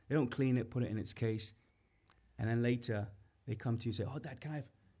school. They don't clean it, put it in its case. And then later, they come to you and say, oh, Dad, can I have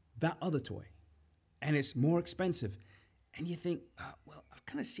that other toy? And it's more expensive. And you think, well, I've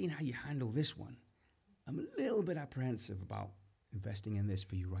kind of seen how you handle this one. I'm a little bit apprehensive about investing in this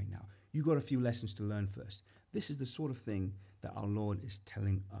for you right now. You've got a few lessons to learn first. This is the sort of thing that our Lord is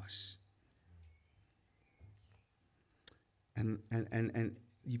telling us. And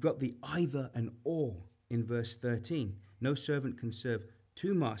you've got the either and or in verse 13. No servant can serve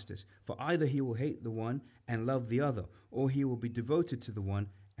two masters, for either he will hate the one and love the other, or he will be devoted to the one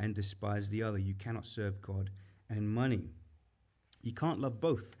and despise the other. You cannot serve God and money. You can't love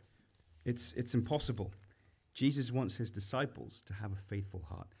both. It's impossible. Jesus wants his disciples to have a faithful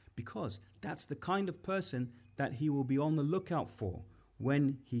heart because that's the kind of person that he will be on the lookout for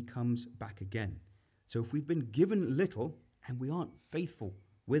when he comes back again. So if we've been given little and we aren't faithful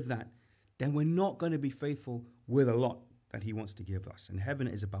with that, then we're not going to be faithful with a lot that he wants to give us. And heaven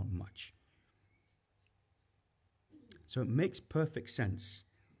is about much. So it makes perfect sense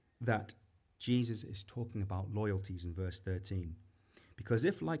that Jesus is talking about loyalties in verse 13. Because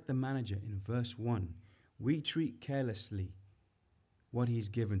if, like the manager in verse 1, we treat carelessly what he's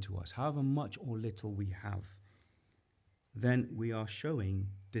given to us, however much or little we have, then we are showing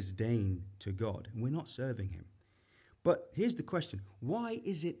disdain to God. And we're not serving him. But here's the question. Why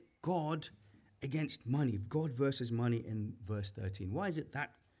is it God against money? God versus money in verse 13. Why is it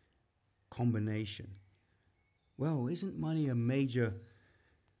that combination? Well, isn't money a major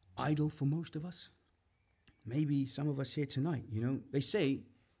idol for most of us? Maybe some of us here tonight, they say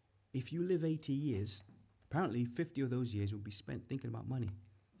if you live 80 years, apparently 50 of those years will be spent thinking about money.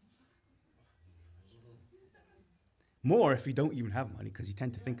 More if you don't even have money, because you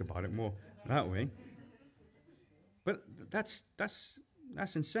tend to think about it more that way. But that's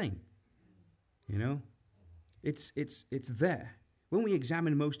insane. It's there. When we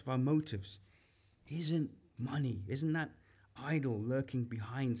examine most of our motives, isn't that idol lurking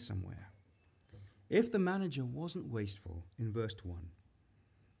behind somewhere? If the manager wasn't wasteful in verse 1,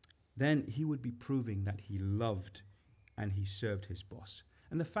 then he would be proving that he loved and he served his boss.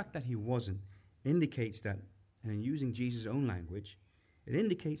 And the fact that he wasn't indicates that, and in using Jesus' own language, It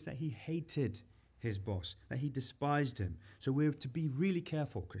indicates that he hated his boss, that he despised him. So we're to be really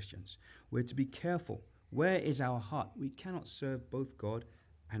careful, Christians. We're to be careful. Where is our heart? We cannot serve both God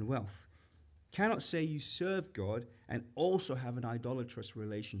and wealth. Cannot say you serve God and also have an idolatrous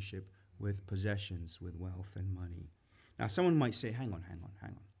relationship with possessions, with wealth and money. Now, someone might say, hang on.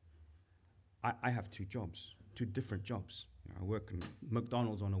 I have two jobs, two different jobs. I work in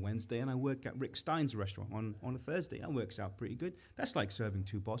McDonald's on a Wednesday and I work at Rick Stein's restaurant on a Thursday. That works out pretty good. That's like serving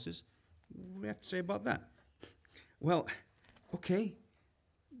two bosses. What do we have to say about that? Well, okay.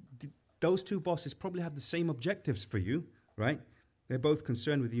 Those two bosses probably have the same objectives for you, right? They're both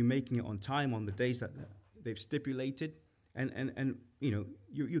concerned with you making it on time on the days that they've stipulated, and you know,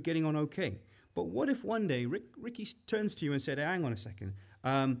 you're getting on okay. But what if one day Ricky turns to you and said, hey, hang on a second,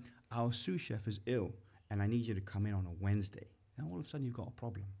 our sous chef is ill, and I need you to come in on a Wednesday. And all of a sudden you've got a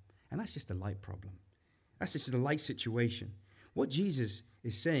problem. And that's just a light problem. That's just a light situation. What Jesus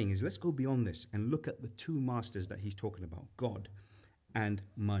is saying is, let's go beyond this and look at the two masters that he's talking about, God and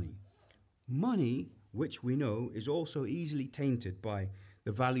money. Money, which we know is also easily tainted by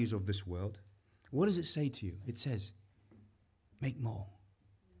the values of this world. What does it say to you? It says, make more,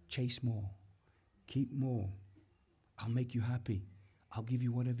 chase more, keep more. I'll make you happy. I'll give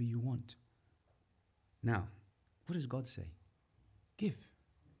you whatever you want. Now, what does God say? Give.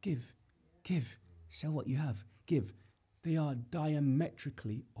 Sell what you have. Give. They are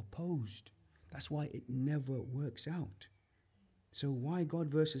diametrically opposed. That's why it never works out. So why God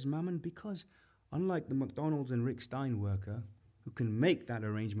versus Mammon? Because unlike the McDonald's and Rick Stein worker, who can make that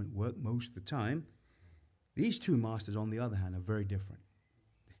arrangement work most of the time, these two masters, on the other hand, are very different.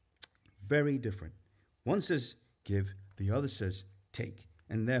 Very different. One says give, the other says take.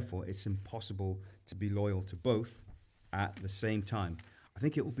 And therefore, it's impossible to be loyal to both at the same time. I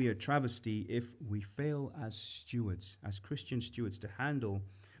think it will be a travesty if we fail as stewards, as Christian stewards, to handle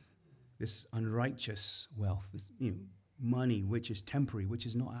this unrighteous wealth, this, money which is temporary, which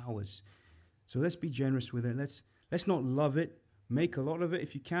is not ours. So let's be generous with it. Let's not love it. Make a lot of it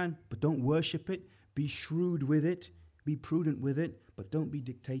if you can, but don't worship it. Be shrewd with it. Be prudent with it, but don't be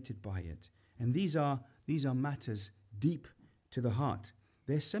dictated by it. And these are matters deep to the heart.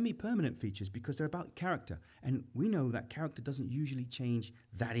 They're semi-permanent features because they're about character. And we know that character doesn't usually change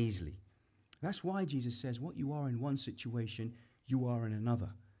that easily. That's why Jesus says what you are in one situation, you are in another.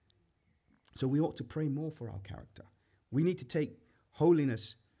 So we ought to pray more for our character. We need to take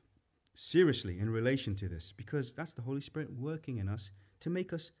holiness seriously in relation to this, because that's the Holy Spirit working in us to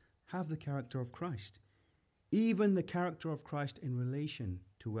make us have the character of Christ. Even the character of Christ in relation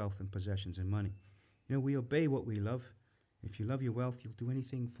to wealth and possessions and money. We obey what we love. If you love your wealth, you'll do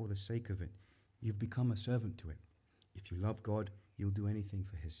anything for the sake of it. You've become a servant to it. If you love God, you'll do anything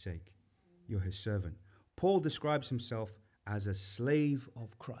for his sake. You're his servant. Paul describes himself as a slave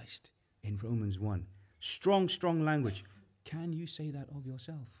of Christ in Romans 1. Strong language. Can you say that of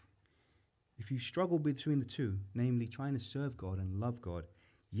yourself? If you struggle between the two, namely trying to serve God and love God,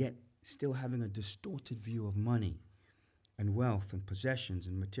 yet still having a distorted view of money and wealth and possessions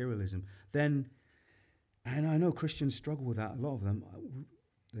and materialism, then, and I know Christians struggle with that, a lot of them,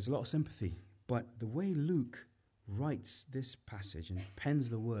 there's a lot of sympathy. But the way Luke writes this passage and pens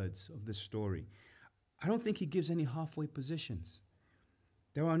the words of this story, I don't think he gives any halfway positions.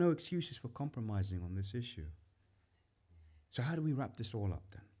 There are no excuses for compromising on this issue. So how do we wrap this all up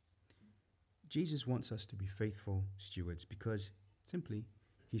then? Jesus wants us to be faithful stewards because simply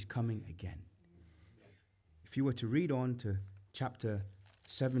he's coming again. If you were to read on to chapter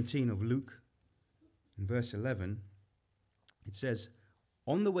 17 of Luke, in verse 11, it says,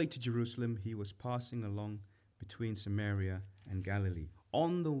 on the way to Jerusalem, he was passing along between Samaria and Galilee.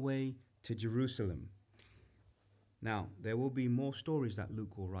 On the way to Jerusalem. Now, there will be more stories that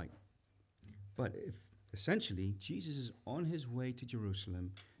Luke will write. But essentially, Jesus is on his way to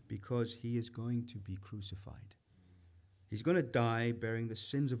Jerusalem because he is going to be crucified. He's going to die bearing the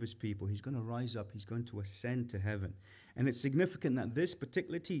sins of his people. He's going to rise up. He's going to ascend to heaven. And it's significant that this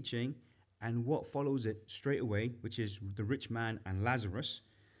particular teaching and what follows it straight away, which is the rich man and Lazarus,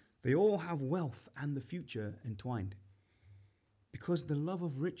 they all have wealth and the future entwined. Because the love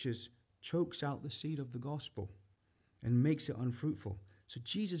of riches chokes out the seed of the gospel and makes it unfruitful. So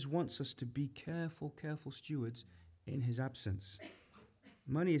Jesus wants us to be careful stewards in his absence.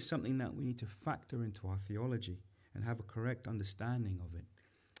 Money is something that we need to factor into our theology and have a correct understanding of it.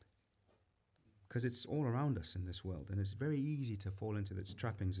 Because it's all around us in this world, and it's very easy to fall into its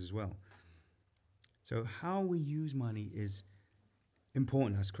trappings as well. So how we use money is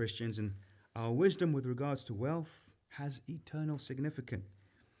important as Christians, and our wisdom with regards to wealth has eternal significance.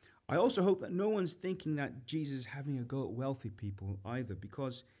 I also hope that no one's thinking that Jesus is having a go at wealthy people either,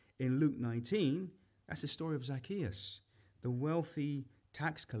 because in Luke 19, that's the story of Zacchaeus, the wealthy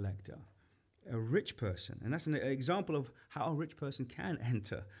tax collector, a rich person. And that's an example of how a rich person can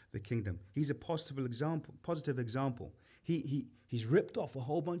enter the kingdom. He's a positive example. He's ripped off a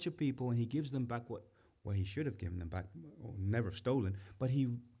whole bunch of people, and he gives them back what he should have given them back, or never have stolen, but he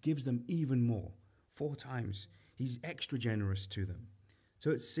gives them even more, 4 times. He's extra generous to them. So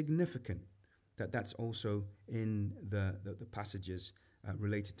it's significant that that's also in the passages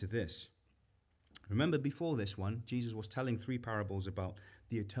related to this. Remember, before this one, Jesus was telling 3 parables about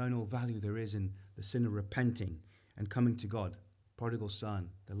the eternal value there is in the sinner repenting and coming to God. Prodigal son,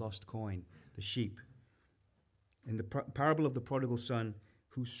 the lost coin, the sheep. In the parable of the prodigal son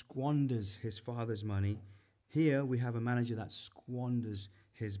who squanders his father's money, here we have a manager that squanders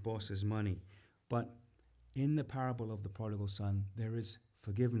his boss's money. But in the parable of the prodigal son, there is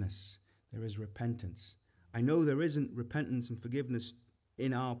forgiveness. There is repentance. I know there isn't repentance and forgiveness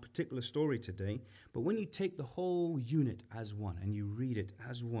in our particular story today, but when you take the whole unit as one and you read it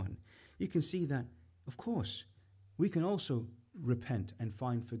as one, you can see that, of course, we can also repent and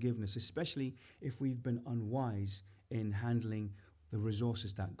find forgiveness, especially if we've been unwise in handling the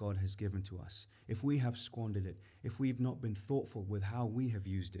resources that God has given to us. If we have squandered it, if we've not been thoughtful with how we have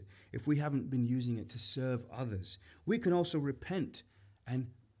used it, if we haven't been using it to serve others, we can also repent and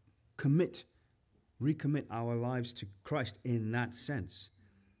recommit our lives to Christ in that sense.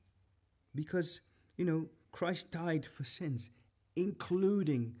 Because, Christ died for sins,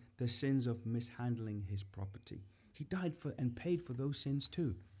 including the sins of mishandling his property. He died for and paid for those sins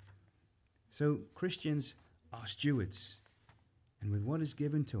too. So Christians are stewards. And with what is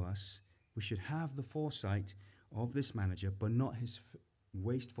given to us, we should have the foresight of this manager, but not his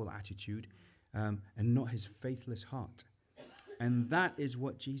wasteful attitude and not his faithless heart. And that is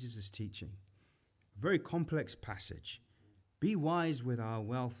what Jesus is teaching. Very complex passage. Be wise with our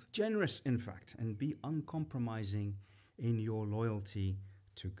wealth, generous in fact, and be uncompromising in your loyalty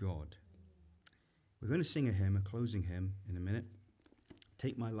to God. We're going to sing a hymn, a closing hymn in a minute.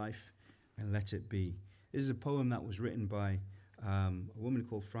 Take my life and let it be. This is a poem that was written by a woman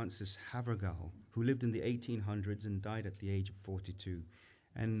called Frances Havergal, who lived in the 1800s and died at the age of 42.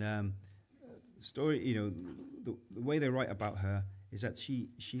 And the story, the way they write about her is that she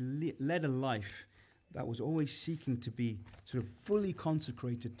led a life that was always seeking to be sort of fully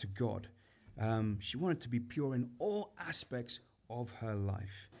consecrated to God. She wanted to be pure in all aspects of her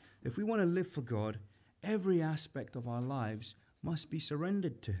life. If we want to live for God, every aspect of our lives must be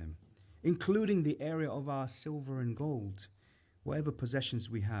surrendered to him, including the area of our silver and gold, whatever possessions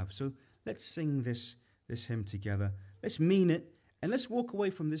we have. So let's sing this hymn together. Let's mean it, and let's walk away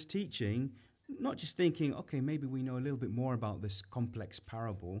from this teaching not just thinking, okay, maybe we know a little bit more about this complex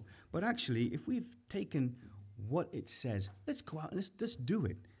parable, but actually, if we've taken what it says, let's go out and let's do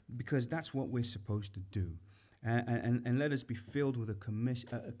it, because that's what we're supposed to do. And let us be filled with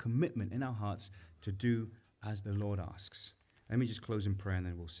a commitment in our hearts to do as the Lord asks. Let me just close in prayer, and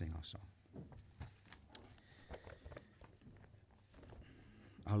then we'll sing our song.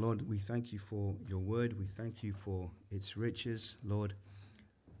 Our Lord, we thank you for your word. We thank you for its riches, Lord.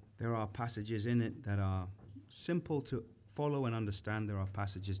 There are passages in it that are simple to follow and understand. There are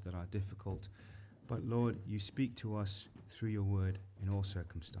passages that are difficult. But Lord, you speak to us through your word in all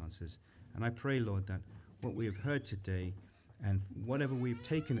circumstances. And I pray, Lord, that what we have heard today and whatever we've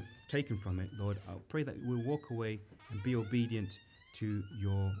taken from it, Lord, I pray that we'll walk away and be obedient to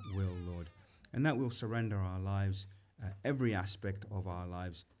your will, Lord. And that we'll surrender our lives, every aspect of our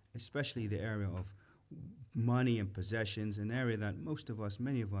lives, especially the area of money and possessions, an area that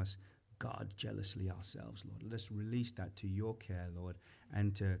many of us, guard jealously ourselves, Lord. Let us release that to your care, Lord,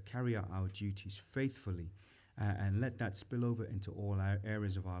 and to carry out our duties faithfully, and let that spill over into all our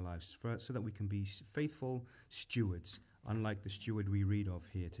areas of our lives, so that we can be faithful stewards, unlike the steward we read of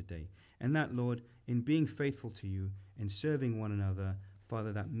here today. And that, Lord, in being faithful to you, in serving one another,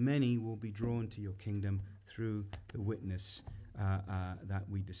 Father, that many will be drawn to your kingdom through the witness that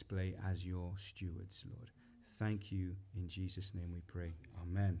we display as your stewards, Lord. Thank you. In Jesus' name we pray.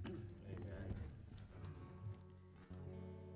 Amen. Amen.